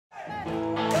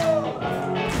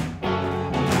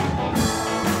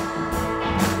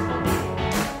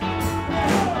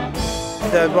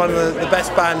they're one of the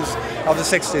best bands of the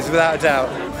 60s, without a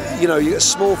doubt. You know, you get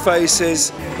Small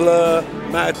Faces, Blur,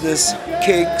 Madness,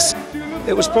 Kinks.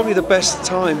 It was probably the best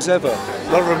times ever.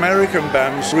 A lot of American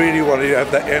bands really wanted to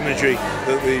have that energy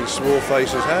that the Small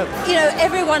Faces had. You know,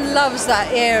 everyone loves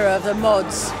that era of the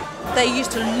Mods. They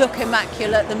used to look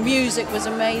immaculate, the music was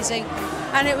amazing,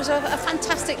 and it was a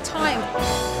fantastic time.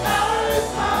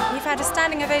 We've had a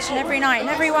standing ovation every night, and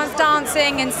everyone's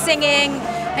dancing and singing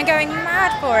and going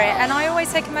mad for it, and I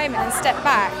always take a moment and step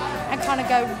back and kind of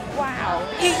go, wow.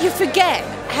 You forget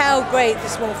how great the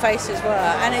Small Faces were,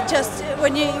 and it just,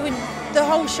 when the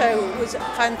whole show was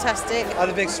fantastic. I had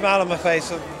a big smile on my face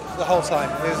the whole time.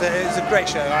 It was a great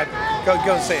show. I'd go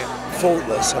and see it.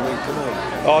 Faultless, I mean, come on.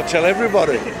 I'll tell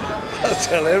everybody. I'll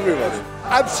tell everybody.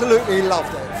 Absolutely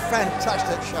loved it.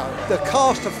 Fantastic show. The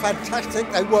cast are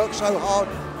fantastic. They work so hard.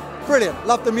 Brilliant.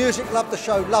 Love the music, love the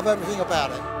show, love everything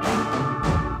about it.